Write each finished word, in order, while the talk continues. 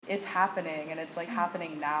it's happening, and it's like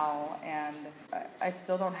happening now, and I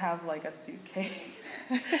still don't have like a suitcase.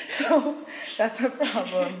 So that's a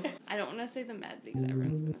problem. I don't want to say the Med because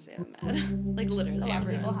everyone's going to say the Med. Like literally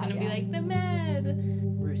everyone's going to be like, the Med!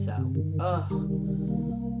 Rousseau.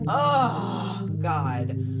 Oh, God.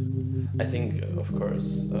 I think, of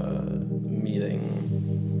course, meeting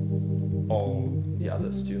all the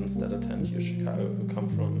other students that attend U Chicago who come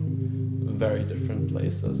from very different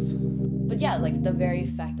places. But yeah, like the very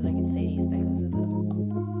fact that I can say these things is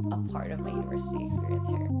a part of my university experience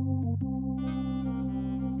here.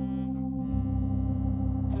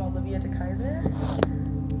 I'm Olivia DeKaiser.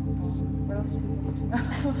 What else do we need to know?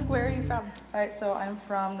 Where are you from? Alright, so I'm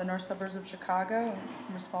from the north suburbs of Chicago,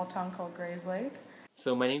 from a small town called Grayslake.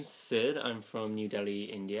 So my name's Sid. I'm from New Delhi,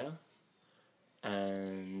 India.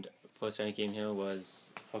 And first time I came here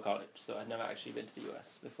was for college. So I'd never actually been to the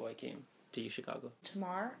US before I came to Chicago.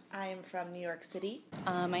 Tamar, I am from New York City.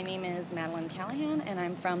 My name is Madeline Callahan, and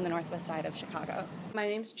I'm from the northwest side of Chicago. My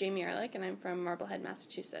name's Jamie Ehrlich, and I'm from Marblehead,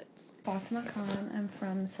 Massachusetts. Fatima Khan, I'm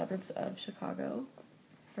from the suburbs of Chicago,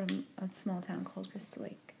 from a small town called Crystal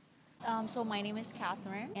Lake. So my name is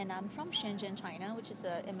Catherine, and I'm from Shenzhen, China, which is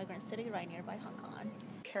an immigrant city right nearby Hong Kong.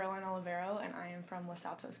 Caroline Olivero, and I am from Los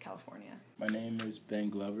Altos, California. My name is Ben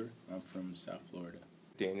Glover. I'm from South Florida.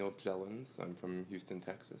 Daniel Jellins. I'm from Houston,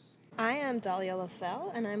 Texas. I am Dahlia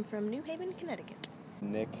LaFell, and I'm from New Haven, Connecticut.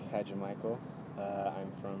 Nick Hadjimichael.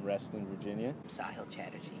 I'm from Reston, Virginia. Sahil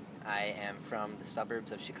Chatterjee. I am from the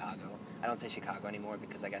suburbs of Chicago. I don't say Chicago anymore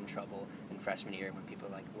because I got in trouble in freshman year when people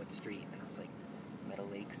were like, what street? And I was like, Meadow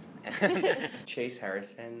Lakes. Chase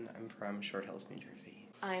Harrison. I'm from Short Hills, New Jersey.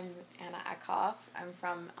 I'm Anna Eckhoff. I'm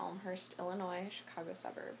from Elmhurst, Illinois, Chicago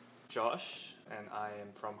suburb. Josh, and I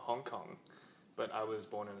am from Hong Kong, but I was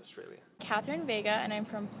born in Australia. Catherine Vega, and I'm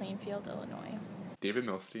from Plainfield, Illinois. David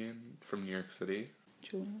Milstein from New York City.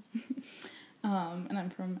 Julia. And I'm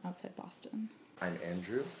from outside Boston. I'm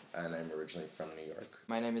Andrew, and I'm originally from New York.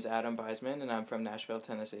 My name is Adam Beisman, and I'm from Nashville,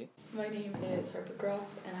 Tennessee. My name is Harper Groff,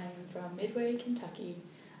 and I am from Midway, Kentucky.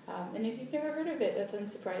 And if you've never heard of it, that's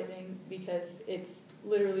unsurprising because it's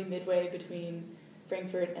literally midway between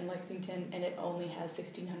Frankfort and Lexington, and it only has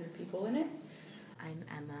 1,600 people in it. I'm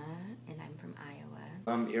Emma, and I'm from Iowa.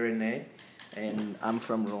 I'm Irene, and I'm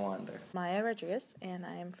from Rwanda. Maya Rodriguez, and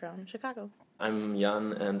I'm from Chicago. I'm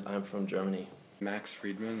Jan, and I'm from Germany. Max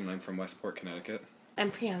Friedman, and I'm from Westport, Connecticut.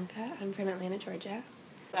 I'm Priyanka. I'm from Atlanta, Georgia.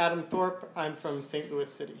 Adam Thorpe. I'm from St.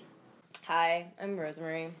 Louis City. Hi, I'm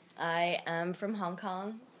Rosemary. I am from Hong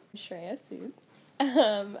Kong. Shreya Sood.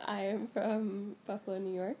 I am from Buffalo,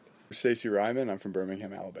 New York. Stacey Ryman. I'm from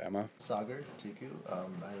Birmingham, Alabama. Sagar Tiku. I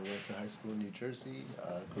went to high school in New Jersey,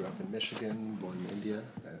 grew up in Michigan, born in India,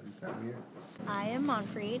 and I'm here. I am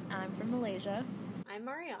Monfreed. I'm from Malaysia. I'm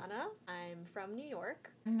Mariana. I'm from New York.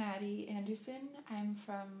 I'm Maddie Anderson. I'm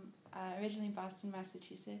from originally Boston,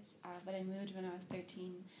 Massachusetts, but I moved when I was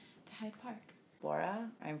 13 to Hyde Park. Laura.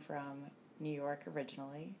 I'm from New York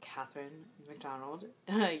originally. Catherine McDonald,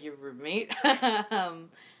 your roommate,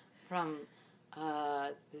 from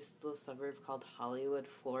this little suburb called Hollywood,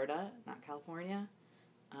 Florida, not California.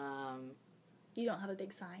 You don't have a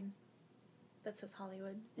big sign that says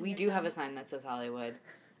Hollywood. We do have a sign that says Hollywood.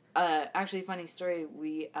 Actually, funny story.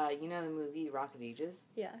 We, you know the movie Rock of Ages?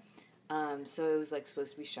 Yeah. So it was like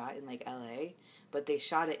supposed to be shot in like LA, but they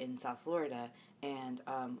shot it in South Florida, and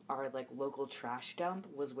our like local trash dump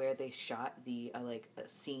was where they shot the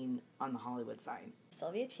scene on the Hollywood sign.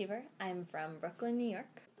 Sylvia Cheever. I'm from Brooklyn, New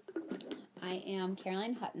York. I am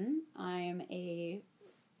Caroline Hutton. I'm a.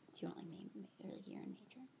 Do you want like name like year and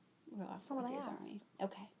major? We're off with yours, aren't we?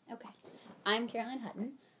 Okay. I'm Caroline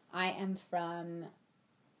Hutton. I am from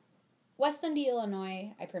West Dundee,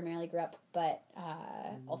 Illinois. I primarily grew up, but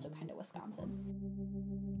also kind of Wisconsin.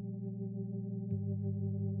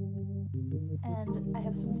 And I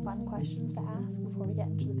have some fun questions to ask before we get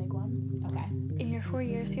into the big one. Okay. In your 4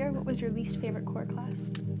 years here, what was your least favorite core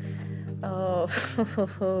class? Oh,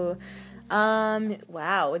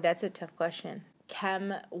 wow, that's a tough question.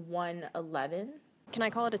 Chem 111. Can I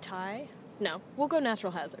call it a tie? No, we'll go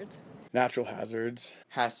natural hazards. Natural hazards.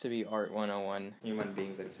 Has to be Art 101. Human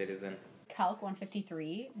beings and citizen. Calc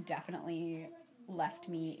 153 definitely left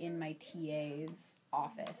me in my TA's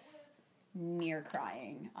office near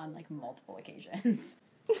crying on like multiple occasions.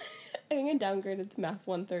 I think I downgraded to Math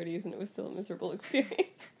 130s and it was still a miserable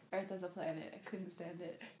experience. Earth as a planet, I couldn't stand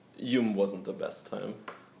it. Hume wasn't the best time.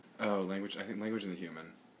 Oh, language. I think language and the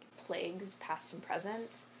human. Plagues, past and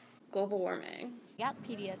present. Global warming. Got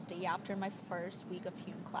PTSD after my first week of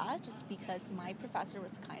Hume class just because my professor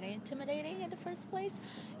was kind of intimidating in the first place,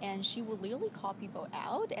 and she would literally call people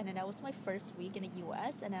out, and then that was my first week in the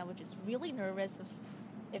US, and I was just really nervous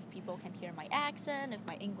if people can hear my accent, if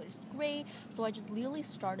my English is great, so I just literally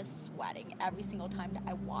started sweating every single time that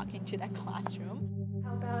I walk into that classroom.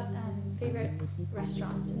 How about favorite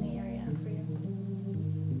restaurants in the area for you?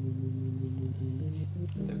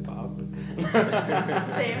 The pub.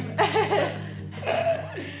 Same.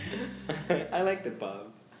 I like the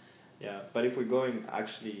pub. Yeah, but if we're going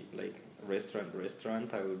actually like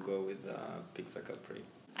restaurant, I would go with Pizza Capri.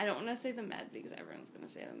 I don't want to say the Med because everyone's going to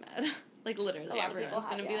say the Med. Like, literally, A lot of people everyone's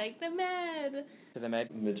going to have, be like, the Med. The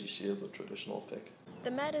Med. Meiji is a traditional pick.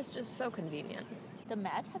 The Med is just so convenient. The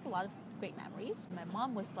Med has a lot of great memories. My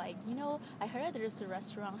mom was like, I heard there's a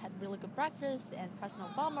restaurant had really good breakfast and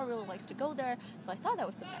President Obama really likes to go there, so I thought that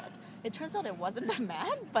was the Med. It turns out it wasn't the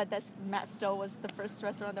Med, but that's Met still was the first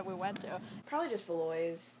restaurant that we went to. Probably just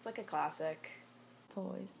Valois. It's like a classic.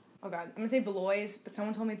 Valois. Oh god, I'm gonna say Valois, but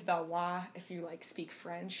someone told me it's Valois if you like speak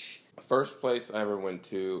French. First place I ever went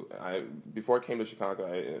to, before I came to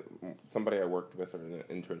Chicago, somebody I worked with in an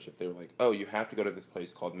internship, they were like, "Oh, you have to go to this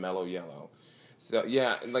place called Mellow Yellow." So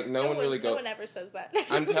yeah, like no one really goes. No one ever says that.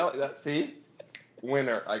 I'm telling that. See,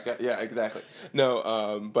 winner. Yeah, exactly.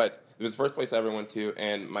 No, but it was the first place I ever went to,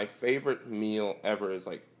 and my favorite meal ever is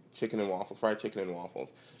like chicken and waffles, fried chicken and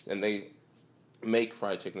waffles, and they make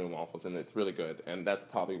fried chicken and waffles, and it's really good, and that's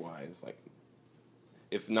probably why it's like,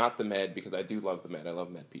 if not the Med, because I do love the Med, I love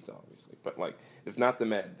Med pizza obviously, but like if not the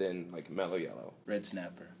Med, then like Mellow Yellow. Red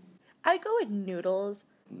Snapper. I go with Noodles.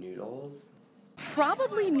 Noodles?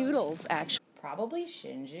 Probably Noodles, actually. Probably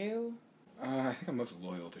Shinju. I think I'm most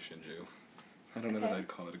loyal to Shinju. I don't know that I'd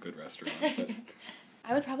call it a good restaurant, but...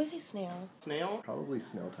 I would probably say snail. Snail? Probably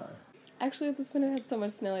snail tie. Actually, at this point, I had so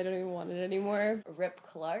much snail I don't even want it anymore. Rip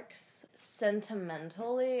Clark's.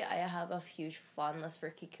 Sentimentally, I have a huge fondness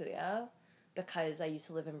for Kikuya because I used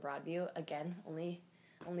to live in Broadview. Again, only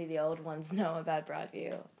the old ones know about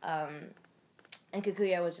Broadview. And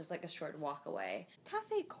Kikuya was just like a short walk away.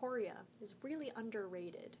 Cafe Korea is really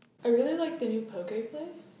underrated. I really like the new poke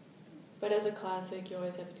place, but as a classic, you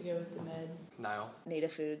always have to go with the Med. Niall.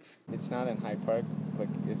 Native Foods. It's not in Hyde Park, like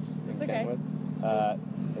it's in okay. Kenwood.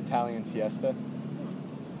 Italian Fiesta.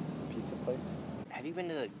 Pizza place. Have you been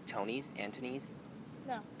to Tony's, Anthony's?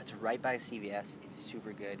 No. It's right by CVS. It's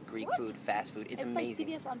super good. Greek What? food, fast food. It's amazing.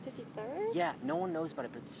 By CVS on 53rd? Yeah, no one knows about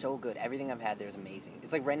it, but it's so good. Everything I've had there is amazing.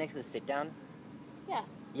 It's like right next to the sit down. Yeah.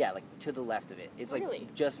 Yeah, like to the left of it. It's like Really?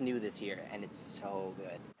 just new this year, and it's so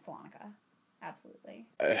good. Salonica. Absolutely.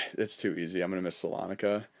 It's too easy. I'm going to miss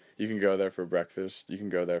Salonica. You can go there for breakfast. You can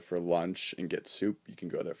go there for lunch and get soup. You can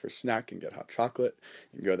go there for a snack and get hot chocolate.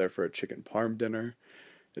 You can go there for a chicken parm dinner.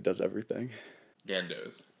 It does everything.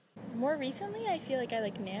 Nando's. More recently, I feel like I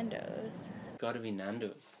like Nando's. Gotta be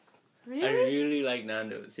Nando's. Really? I really like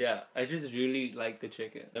Nando's. Yeah, I just really like the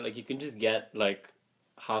chicken. Like you can just get like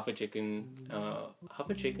half a chicken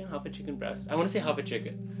breast. I want to say half a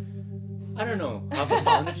chicken. I don't know, half a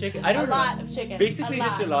pound of chicken. I don't know. A lot of chicken. Basically,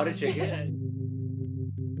 just a lot of chicken.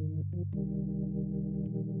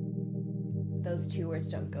 Those two words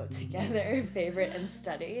don't go together. Favorite and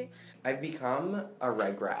study. I've become a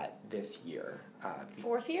reg rat this year.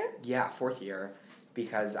 Fourth year? Yeah, fourth year,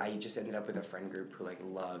 because I just ended up with a friend group who like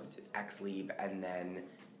loved X-Leab, and then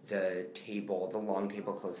the long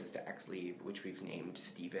table closest to X-Leab, which we've named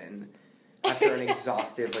Steven. After an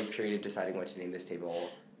exhaustive period of deciding what to name this table,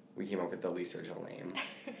 we came up with the least original name.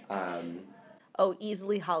 Oh,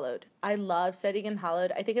 easily Hollowed. I love studying in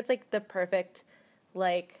Hollowed. I think it's like the perfect,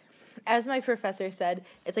 as my professor said,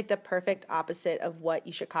 it's like the perfect opposite of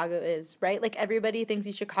what Chicago is, right? Like everybody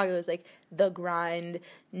thinks Chicago is like the grind,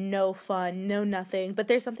 no fun, no nothing. But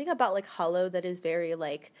there's something about like Hollowed that is very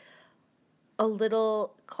like a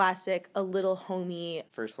little classic, a little homey.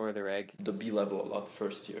 First floor of the reg. The B level a lot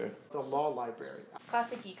first year. The law library.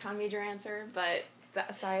 Classic econ major answer, but the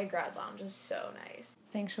Asaya Grad Lounge is so nice.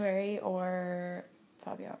 Sanctuary or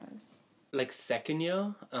Fabiana's. Like second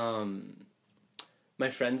year, my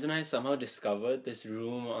friends and I somehow discovered this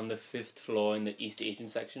room on the 5th floor in the East Asian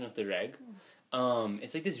section of the reg.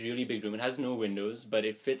 It's like this really big room. It has no windows, but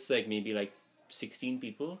it fits like maybe 16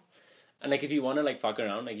 people. And if you want to fuck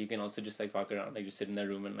around, you can also just fuck around, just sit in that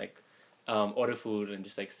room and order food and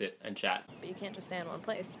just sit and chat. But you can't just stay in one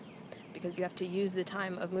place because you have to use the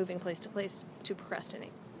time of moving place to place to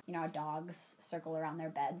procrastinate. You know how dogs circle around their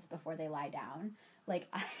beds before they lie down? I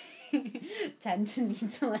tend to need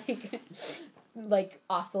to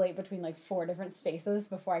oscillate between 4 different spaces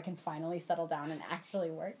before I can finally settle down and actually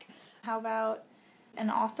work. How about An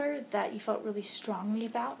author that you felt really strongly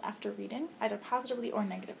about after reading, either positively or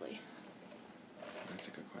negatively? That's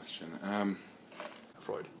a good question.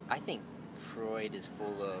 Freud. I think Freud is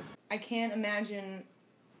full of... I can't imagine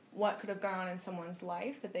what could have gone on in someone's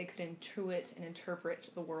life that they could intuit and interpret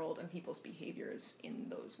the world and people's behaviors in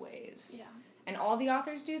those ways. Yeah. And all the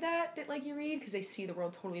authors do that like you read, because they see the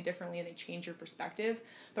world totally differently and they change your perspective.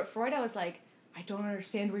 But Freud, I was like, I don't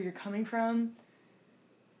understand where you're coming from.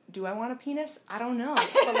 Do I want a penis? I don't know.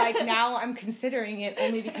 But like now I'm considering it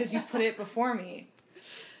only because you put it before me.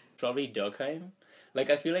 Probably Durkheim. Like,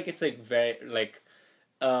 I feel like it's like very like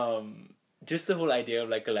just the whole idea of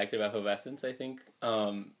like collective effervescence. I think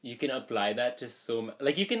you can apply that to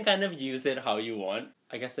like you can kind of use it how you want.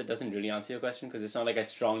 I guess that doesn't really answer your question, because it's not like I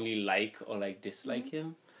strongly like or like dislike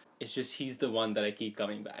him. It's just he's the one that I keep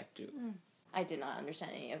coming back to. I did not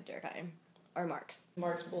understand any of Durkheim or Marx.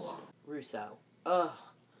 Marx. Rousseau. Ugh.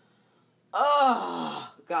 Oh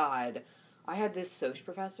God, I had this Soch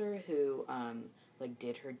professor who like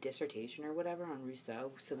did her dissertation or whatever on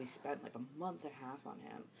Rousseau, so we spent like a month and a half on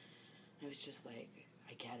him. And it was just like,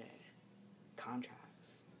 I get it, contracts.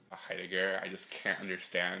 Heidegger, I just can't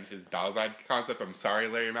understand his Dasein concept. I'm sorry,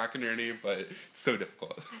 Larry McInerney, but it's so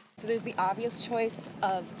difficult. So there's the obvious choice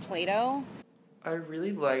of Plato. I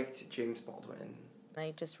really liked James Baldwin.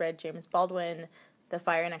 I just read James Baldwin, The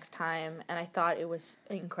Fire Next Time, and I thought it was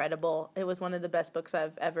incredible. It was one of the best books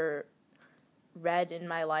I've ever read in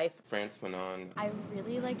my life. Frantz Fanon. I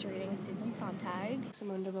really liked reading Susan Sontag.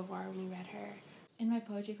 Simone de Beauvoir when we read her. In my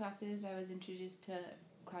poetry classes, I was introduced to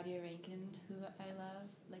Claudia Rankine, who I love,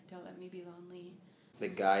 like Don't Let Me Be Lonely. The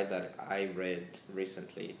guy that I read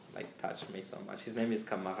recently, like, touched me so much. His name is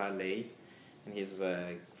Kamara Lay, and he's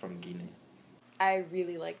from Guinea. I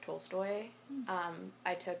really like Tolstoy.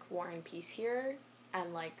 I took War and Peace here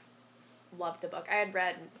and, like, loved the book. I had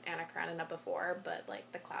read Anna Karenina before, but, like,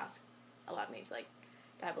 the class allowed me to, like,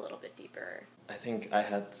 dive a little bit deeper. I think I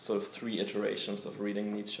had sort of 3 iterations of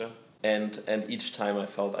reading Nietzsche, and each time I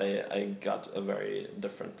felt I got a very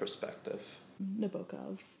different perspective.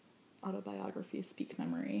 Nabokov's autobiography, Speak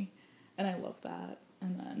Memory, and I love that.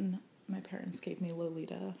 And then my parents gave me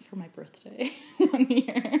Lolita for my birthday one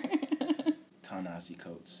year. Ta-Nehisi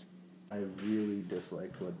Coates. I really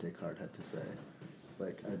disliked what Descartes had to say.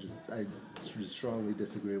 Like, I just strongly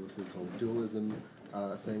disagree with his whole dualism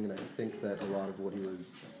thing, and I think that a lot of what he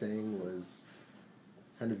was saying was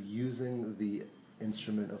kind of using the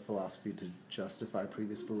instrument of philosophy to justify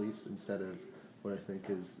previous beliefs instead of what I think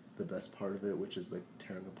is the best part of it, which is like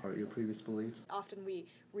tearing apart your previous beliefs. Often we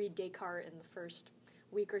read Descartes in the first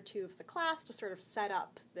week or two of the class to sort of set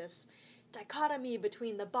up this dichotomy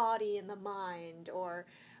between the body and the mind, or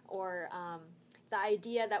the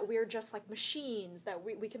idea that we're just like machines, that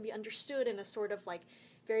we can be understood in a sort of like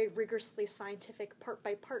very rigorously scientific part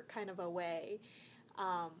by part kind of a way.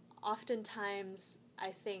 Oftentimes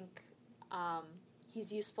I think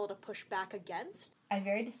he's useful to push back against. I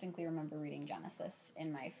very distinctly remember reading Genesis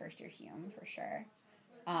in my first year Hume, for sure.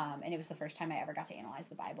 And it was the first time I ever got to analyze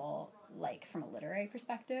the Bible, like, from a literary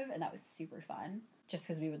perspective, and that was super fun. Just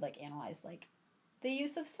because we would, like, analyze, like, the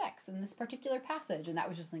use of sex in this particular passage, and that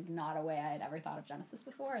was just, like, not a way I had ever thought of Genesis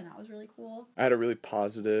before, and that was really cool. I had a really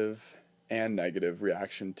positive and negative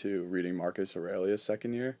reaction to reading Marcus Aurelius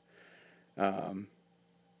second year.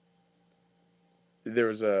 There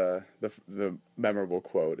was the memorable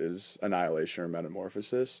quote is annihilation or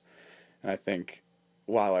metamorphosis, and I think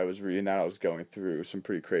while I was reading that, I was going through some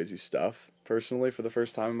pretty crazy stuff personally for the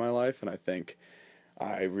first time in my life, and I think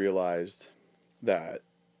I realized that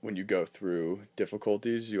when you go through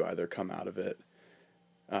difficulties, you either come out of it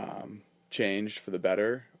changed for the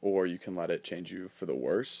better, or you can let it change you for the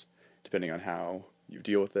worse, depending on how you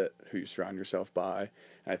deal with it, who you surround yourself by.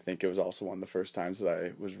 And I think it was also one of the first times that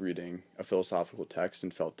I was reading a philosophical text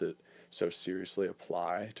and felt it so seriously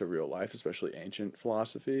apply to real life, especially ancient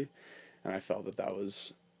philosophy. And I felt that that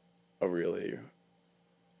was a really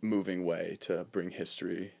moving way to bring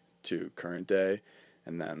history to current day,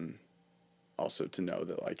 and then also to know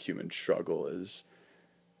that, like, human struggle is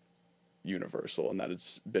universal and that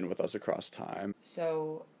it's been with us across time.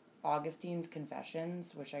 So Augustine's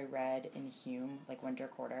Confessions, which I read in Hume, like winter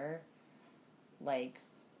quarter, like,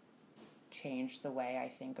 changed the way I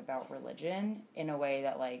think about religion in a way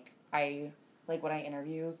that, like, like, when I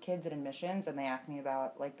interview kids at admissions and they ask me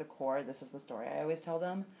about, like, the core, this is the story I always tell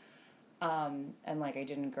them. And, like, I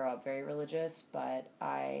didn't grow up very religious, but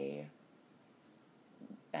I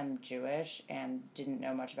am Jewish and didn't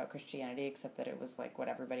know much about Christianity except that it was, like, what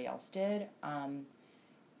everybody else did.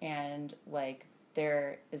 And, like,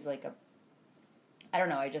 there is, like, I don't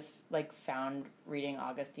know, I just, like, found reading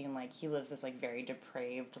Augustine, like, he lives this, like, very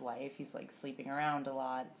depraved life. He's, like, sleeping around a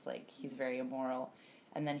lot. It's, like, he's very immoral.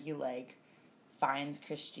 And then he, like, finds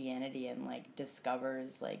Christianity and, like,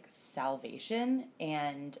 discovers, like, salvation.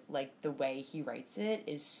 And, like, the way he writes it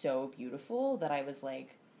is so beautiful that I was,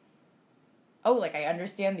 like, oh, like, I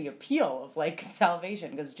understand the appeal of, like,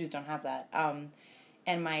 salvation, because Jews don't have that.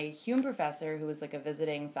 And my Hume professor, who was, like, a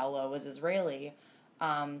visiting fellow, was Israeli.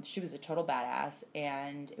 She was a total badass,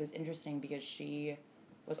 and it was interesting because she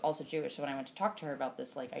was also Jewish. So when I went to talk to her about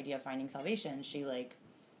this, like, idea of finding salvation, she, like,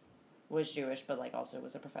 was Jewish, but, like, also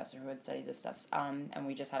was a professor who had studied this stuff. And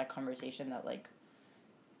we just had a conversation that, like,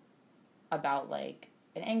 about, like,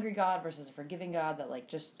 an angry God versus a forgiving God that, like,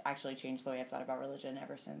 just actually changed the way I've thought about religion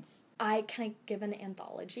ever since. I kind of give an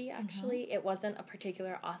anthology, actually. It wasn't a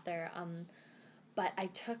particular author, but I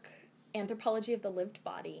took Anthropology of the Lived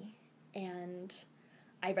Body, and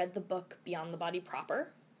I read the book Beyond the Body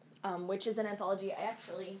Proper, which is an anthology. I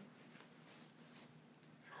actually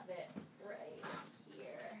have it right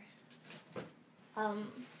here.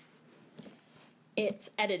 It's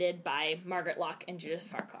edited by Margaret Locke and Judith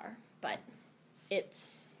Farquhar, but it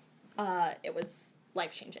was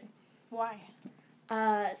life-changing. Why?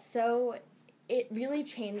 So it really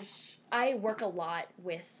changed. I work a lot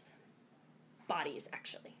with bodies,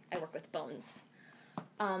 actually. I work with bones.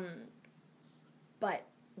 But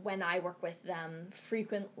when I work with them,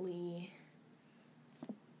 frequently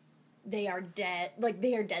they are dead, like,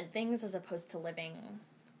 they are dead things as opposed to living,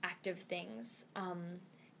 active things.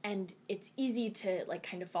 And it's easy to, like,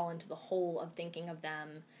 kind of fall into the hole of thinking of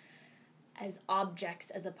them as objects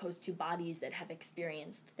as opposed to bodies that have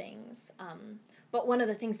experienced things. But one of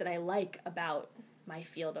the things that I like about my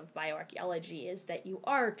field of bioarchaeology is that you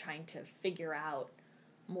are trying to figure out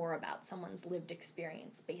more about someone's lived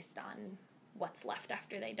experience based on what's left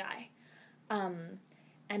after they die.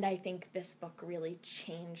 And I think this book really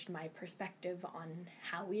changed my perspective on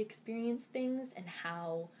how we experience things and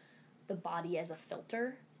how the body as a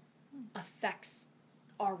filter affects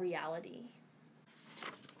our reality.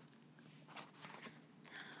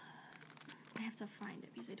 I have to find it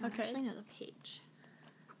because I don't actually know the page.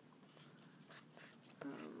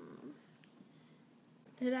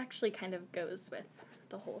 It actually kind of goes with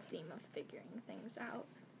the whole theme of figuring things out.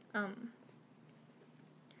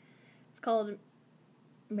 It's called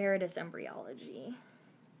Meredith's Embryology.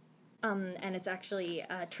 And it's actually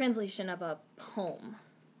a translation of a poem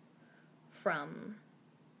from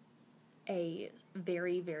a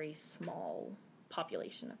very, very small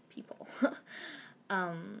population of people.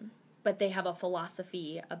 But they have a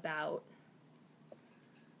philosophy about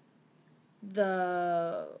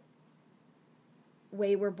the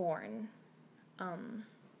way we're born.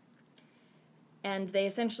 And they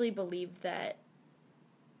essentially believe that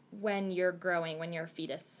when you're growing, when you're a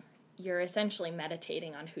fetus, you're essentially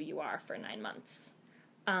meditating on who you are for 9 months.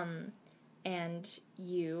 And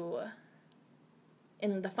you,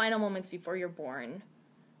 in the final moments before you're born,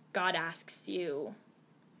 God asks you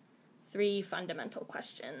 3 fundamental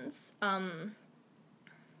questions.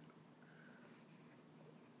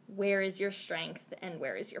 Where is your strength and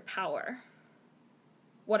where is your power?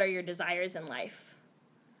 What are your desires in life?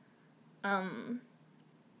 And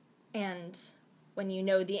when you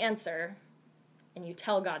know the answer and you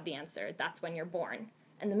tell God the answer, that's when you're born.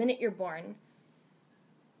 And the minute you're born,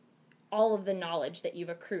 all of the knowledge that you've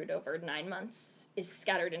accrued over 9 months is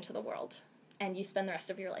scattered into the world, and you spend the rest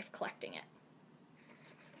of your life collecting it.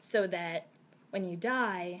 So that when you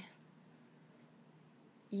die,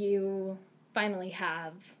 you finally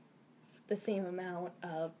have the same amount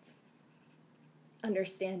of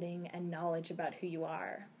understanding and knowledge about who you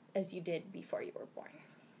are as you did before you were born.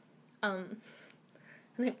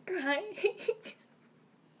 And I'm crying.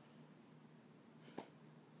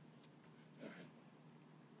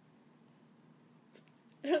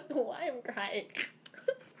 I don't know why I'm crying.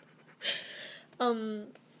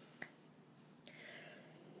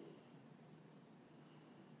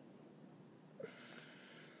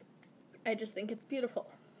 I just think it's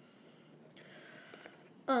beautiful.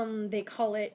 They call it